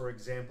rolls. For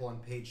example, on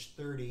page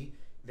 30,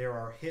 there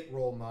are hit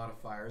roll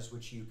modifiers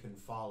which you can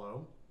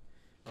follow.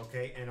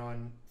 Okay, and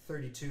on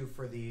 32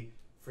 for the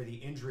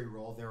injury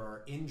roll, there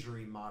are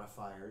injury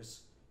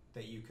modifiers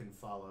that you can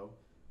follow.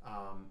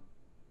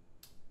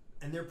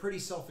 And they're pretty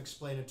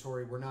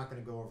self-explanatory. We're not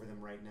going to go over them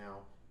right now,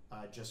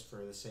 just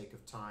for the sake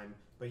of time.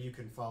 But you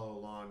can follow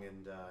along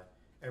and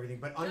everything.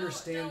 But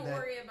understand that... Don't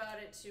worry about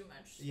it too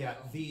much. Yeah,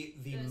 the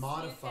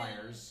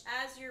modifiers...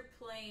 as you're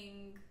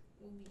playing,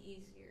 will be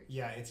easier.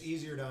 Yeah, it's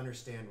easier to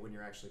understand when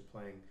you're actually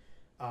playing.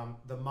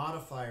 The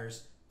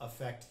modifiers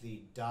affect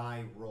the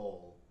die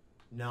roll,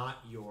 not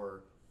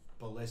your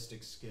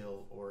ballistic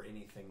skill or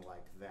anything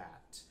like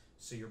that.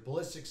 So your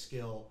ballistic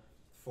skill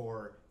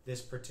for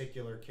this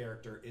particular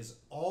character is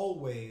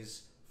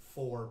always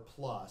 4+,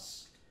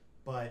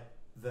 but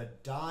the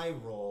die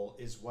roll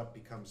is what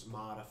becomes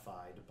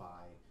modified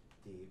by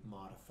the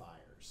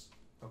modifiers.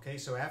 Okay,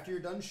 so after you're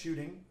done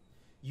shooting,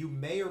 you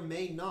may or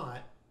may not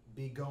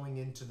be going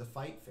into the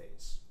fight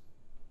phase.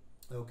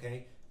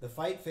 Okay, the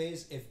fight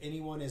phase, if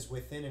anyone is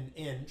within an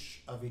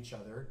inch of each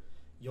other,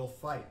 you'll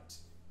fight.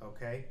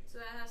 Okay. So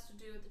that has to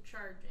do with the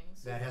charging.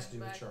 So that has to do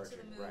with charging, to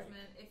the movement,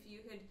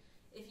 right?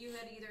 If you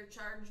had either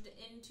charged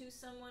into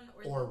someone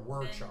or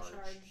were been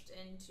charged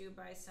into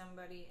by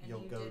somebody, and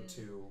you'll you go didn't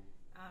to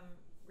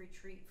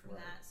retreat from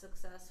right. that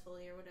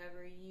successfully or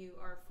whatever, you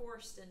are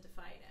forced into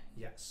fighting.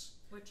 Yes.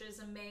 Which is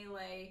a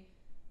melee,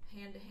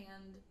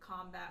 hand-to-hand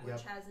combat,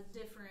 which has a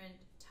different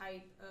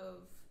type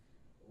of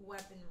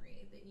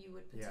weaponry that you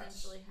would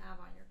potentially have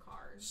on your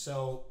card.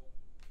 So,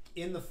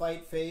 in the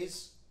fight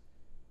phase,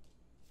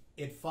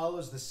 it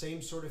follows the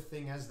same sort of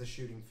thing as the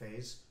shooting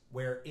phase,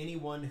 where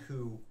anyone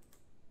who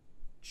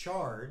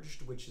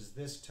charged, which is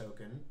this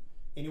token,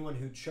 anyone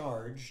who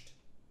charged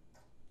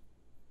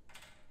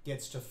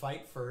gets to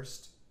fight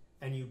first,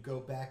 and you go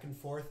back and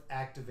forth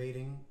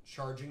activating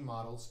charging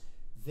models.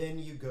 Then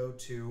you go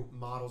to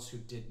models who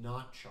did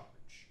not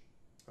charge.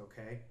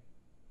 Okay?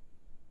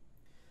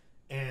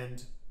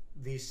 And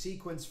the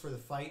sequence for the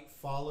fight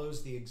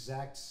follows the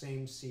exact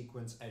same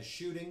sequence as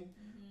shooting,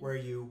 where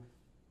you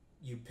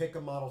pick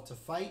a model to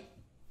fight,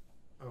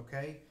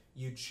 okay?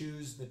 You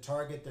choose the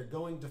target they're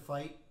going to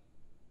fight,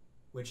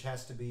 which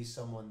has to be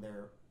someone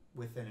they're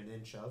within an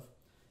inch of.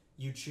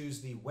 You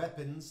choose the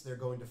weapons they're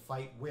going to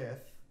fight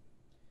with,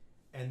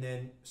 and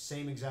then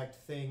same exact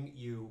thing,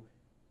 you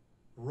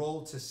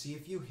roll to see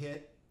if you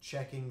hit,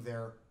 checking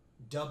their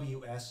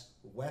WS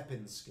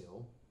weapon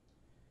skill.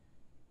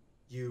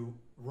 You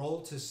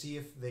roll to see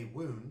if they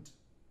wound,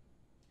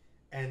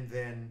 and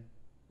then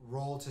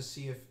roll to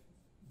see if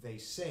they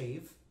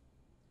save,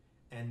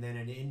 and then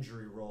an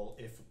injury roll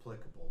if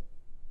applicable.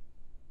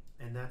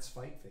 And that's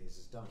fight phase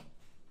is done.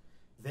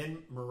 Then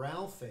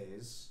morale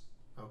phase,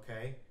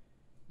 okay,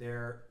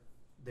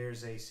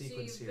 there's a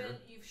sequence so here.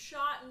 You've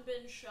shot and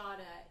been shot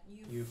at.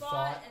 You've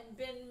fought and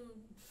been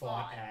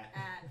fought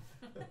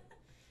at.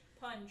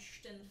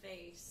 Punched in the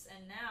face,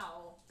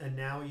 and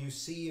now you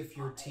see if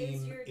your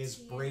team is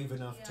brave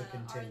enough to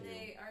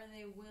continue. Are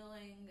they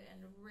willing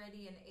and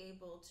ready and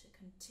able to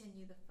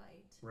continue the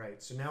fight?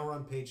 Right. So now we're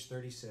on page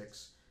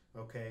 36.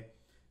 Okay.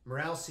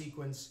 Morale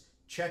sequence.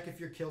 Check if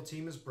your kill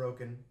team is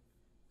broken.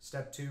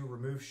 Step 2,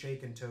 remove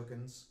shaken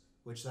tokens,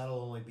 which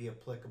that'll only be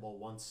applicable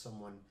once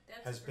someone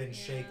has been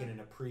shaken in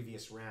a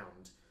previous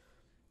round.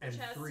 Which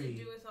has 3 to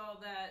do with all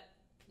that,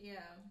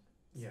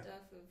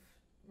 stuff of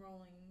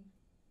rolling.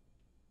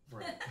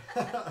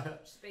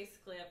 Right. Just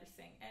basically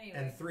everything. Anyway.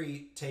 And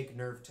 3, take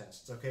nerve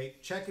tests. Okay.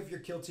 Check if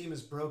your kill team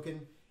is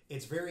broken.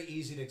 It's very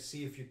easy to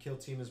see if your kill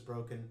team is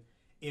broken.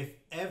 If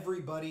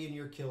everybody in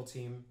your kill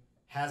team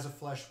has a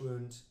flesh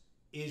wound,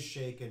 is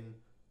shaken,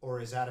 or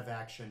is out of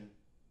action,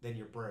 then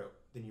you're broke.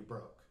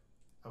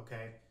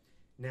 Okay.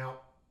 Now,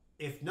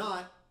 if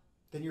not,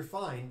 then you're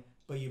fine,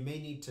 but you may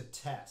need to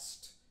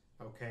test.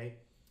 Okay.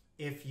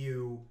 If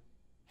you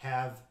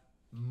have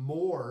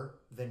more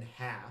than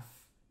half.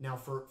 Now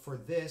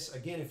for this,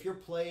 again, if you're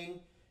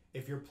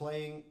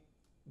playing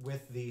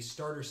with the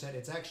starter set,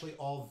 it's actually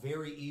all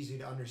very easy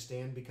to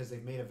understand because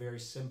they've made a very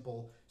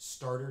simple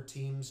starter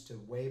teams to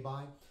weigh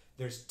by.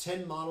 There's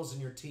 10 models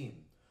in your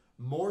team.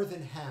 More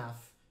than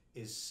half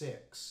is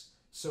 6.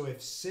 So if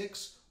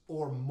 6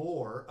 or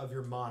more of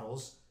your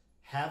models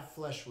have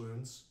flesh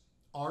wounds,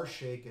 are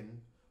shaken,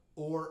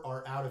 or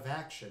are out of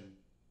action,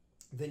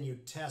 then you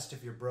test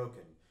if you're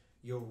broken.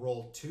 You'll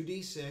roll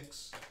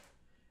 2d6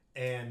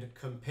 and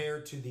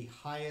compare to the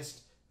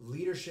highest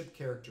leadership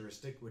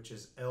characteristic, which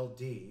is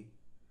LD,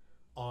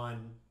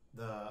 on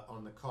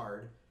the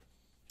card.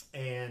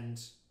 And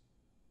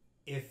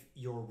if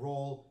your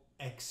roll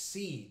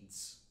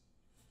exceeds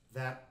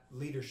that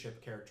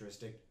leadership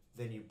characteristic,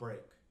 then you break.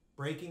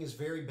 Breaking is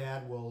very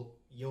bad.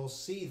 You'll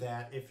see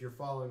that if you're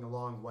following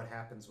along what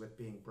happens with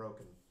being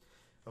broken.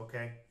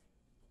 Okay?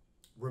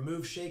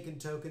 Remove shaken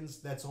tokens.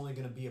 That's only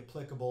going to be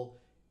applicable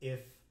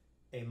if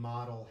a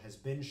model has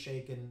been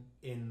shaken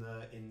in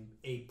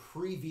a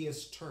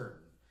previous turn.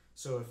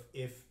 So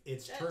if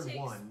it's that turn takes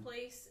 1,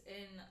 place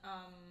in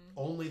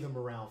only the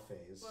morale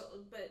phase.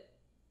 Well, but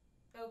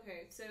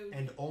okay, so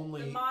and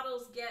only the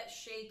models get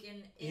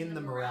shaken in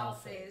the morale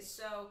phase.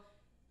 So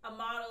a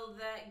model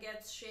that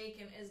gets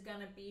shaken is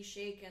gonna be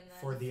shaken then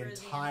for the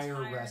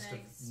entire rest of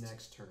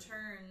next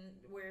turn,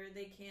 where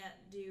they can't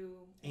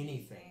do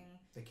anything.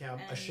 They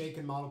can't. A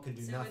shaken model can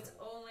do nothing. So it's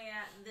only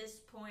at this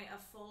point, a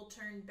full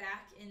turn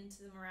back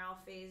into the morale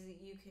phase,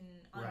 that you can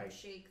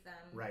unshake them.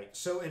 Right.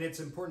 So, and it's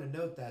important to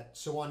note that.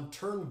 So on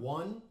turn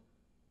 1,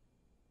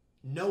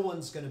 no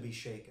one's going to be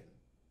shaken.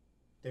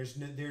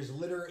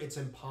 It's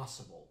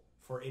impossible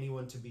for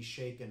anyone to be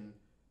shaken,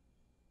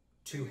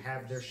 to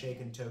have their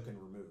shaken token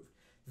removed.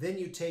 Then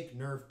you take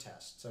nerve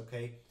tests.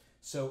 Okay.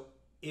 So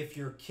if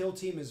your kill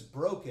team is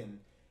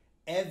broken,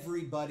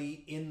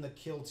 everybody in the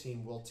kill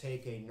team will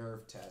take a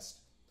nerve test.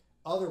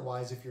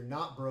 Otherwise, if you're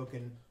not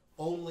broken,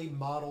 only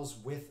models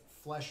with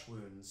flesh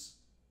wounds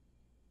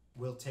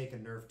will take a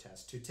nerve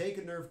test. To take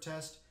a nerve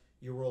test,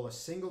 you roll a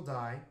single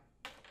die,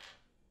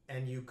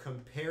 and you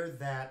compare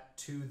that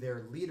to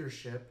their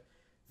leadership,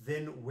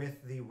 then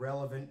with the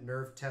relevant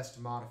nerve test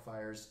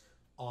modifiers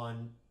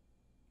on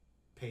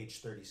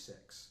page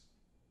 36.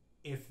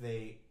 If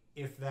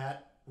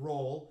that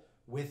roll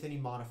with any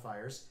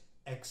modifiers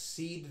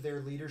exceed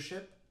their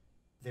leadership,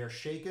 they're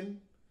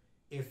shaken.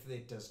 If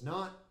it does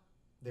not,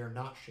 they're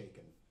not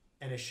shaken.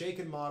 And a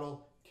shaken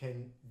model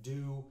can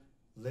do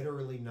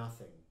literally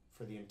nothing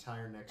for the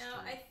entire next turn.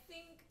 Now, I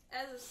think,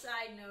 as a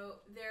side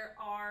note, there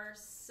are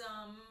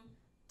some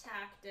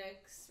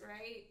tactics,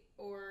 right?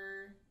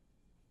 Or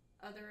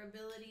other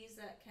abilities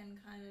that can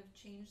kind of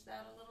change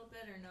that a little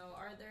bit, or no?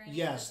 Are there any?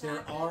 Yes,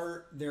 there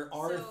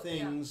are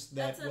things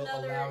that will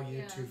allow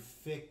you to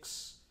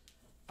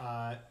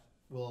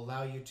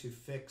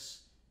fix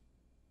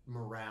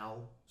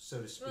morale,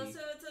 so to speak. Well, so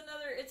it's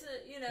another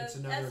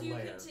as you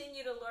layer.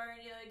 Continue to learn,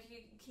 you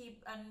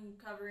keep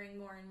uncovering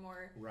more and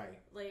more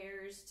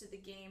layers to the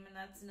game, and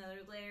that's another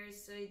layer.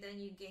 So then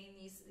you gain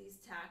these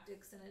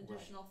tactics and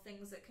additional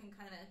things that can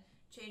kind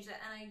of change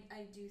that. And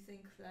I do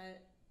think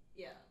that,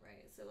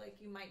 so like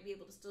you might be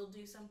able to still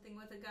do something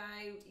with a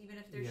guy, even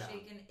if they're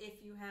shaken,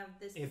 if you have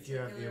this you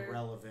have the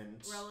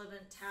relevant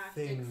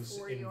tactic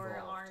for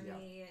your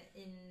army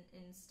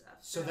in stuff.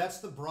 So that's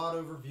the broad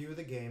overview of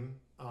the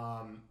game.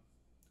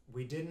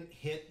 We didn't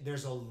hit.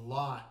 There's a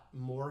lot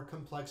more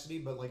complexity,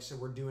 but like I said,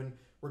 we're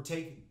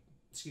taking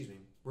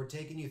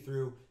you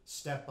through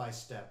step by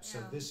step. So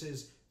this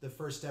is the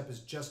first step, is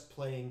just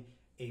playing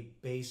a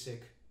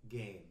basic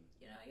game.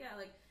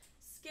 Like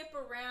skip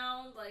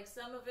around. Like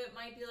some of it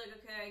might be like,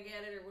 okay, I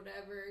get it, or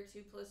whatever.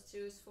 2 + 2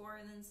 is 4,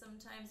 and then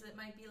sometimes it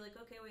might be like,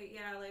 okay, wait,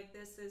 like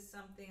this is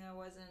something I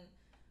wasn't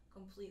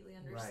completely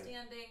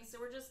understanding. So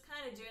we're just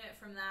kind of doing it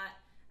from that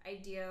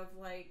idea of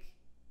like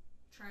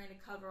trying to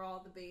cover all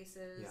the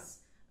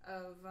bases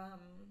of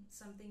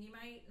something you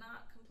might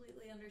not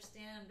completely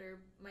understand,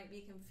 or might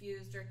be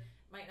confused, or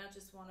might not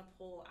just want to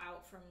pull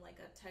out from like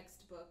a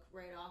textbook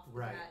right off the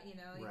bat. You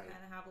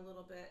kind of have a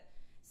little bit.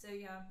 So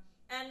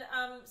and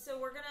so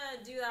we're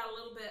gonna do that a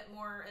little bit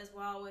more as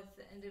well with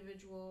the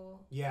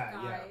individual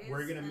guides.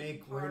 We're gonna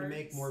make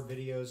more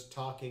videos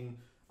talking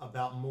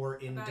about more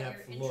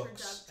in-depth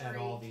looks at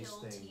all these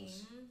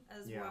things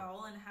as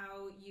well, and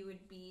how you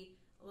would be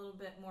a little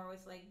bit more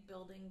with like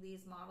building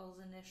these models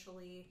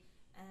initially,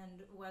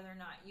 and whether or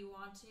not you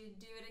want to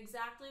do it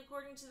exactly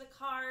according to the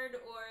card,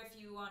 or if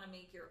you want to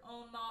make your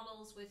own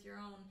models with your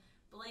own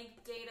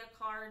blank data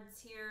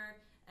cards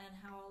here, and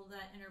how all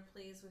that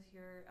interplays with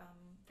your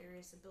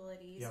various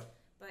abilities.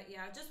 But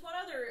just one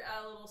other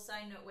little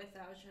side note with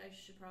that, which I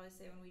should probably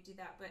say when we do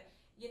that, but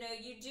you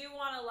do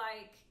want to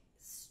like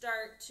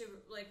start to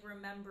like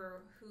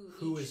remember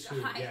who each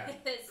guy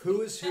is.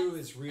 Who is who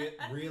is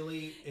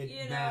really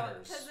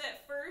matters. Because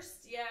at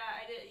first,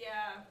 I did,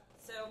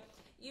 So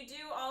you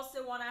do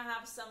also want to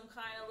have some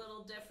kind of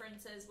little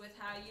differences with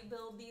how you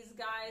build these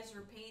guys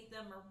or paint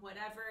them or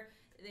whatever,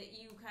 that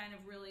you kind of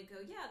really go,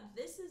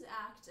 this is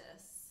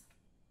Actus.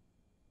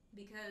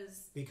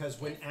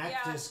 Because when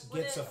Actus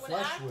gets a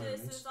flesh wound, when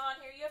Actus is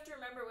on here, you have to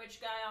remember which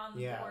guy on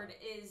the board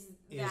is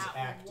that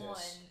Actus. one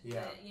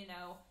that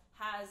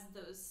has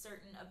those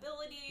certain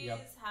abilities,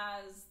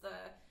 has the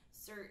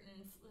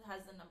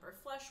number of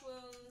flesh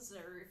wounds,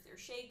 or if they're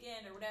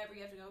shaken or whatever,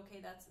 you have to go, okay,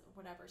 that's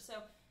whatever.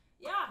 So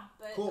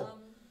but cool.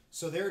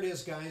 So there it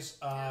is, guys.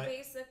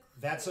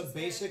 That's a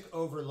basic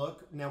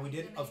overlook. Now we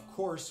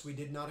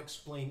did not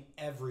explain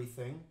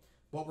everything.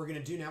 What we're going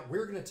to do now,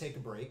 we're going to take a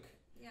break.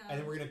 And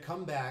then we're going to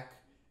come back,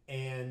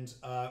 and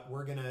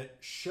we're going to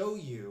show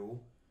you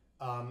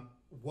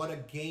what a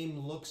game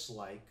looks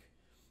like.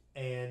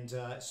 And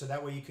so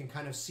that way you can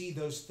kind of see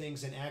those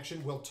things in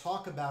action. We'll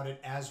talk about it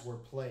as we're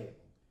playing.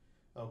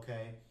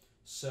 Okay?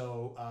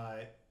 So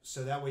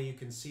that way you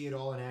can see it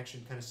all in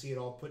action, kind of see it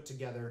all put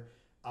together.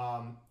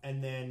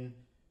 And then,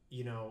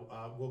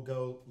 we'll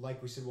go,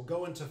 like we said, we'll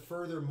go into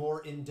further,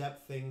 more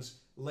in-depth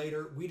things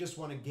later. We just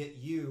want to get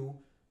you,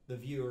 the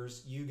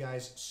viewers, you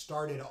guys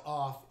started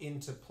off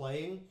into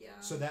playing,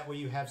 so that way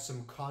you have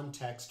some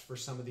context for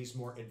some of these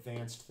more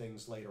advanced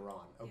things later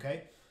on.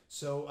 Okay,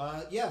 so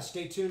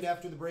stay tuned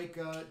after the break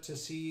to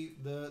see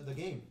the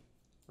game.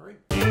 All right.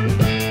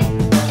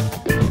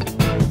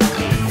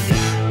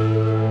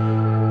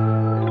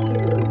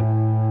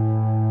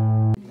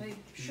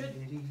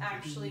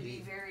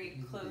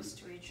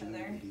 each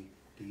other.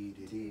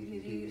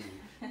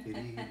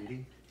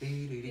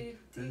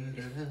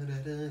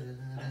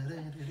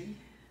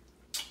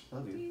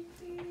 Love you.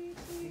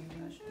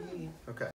 Okay.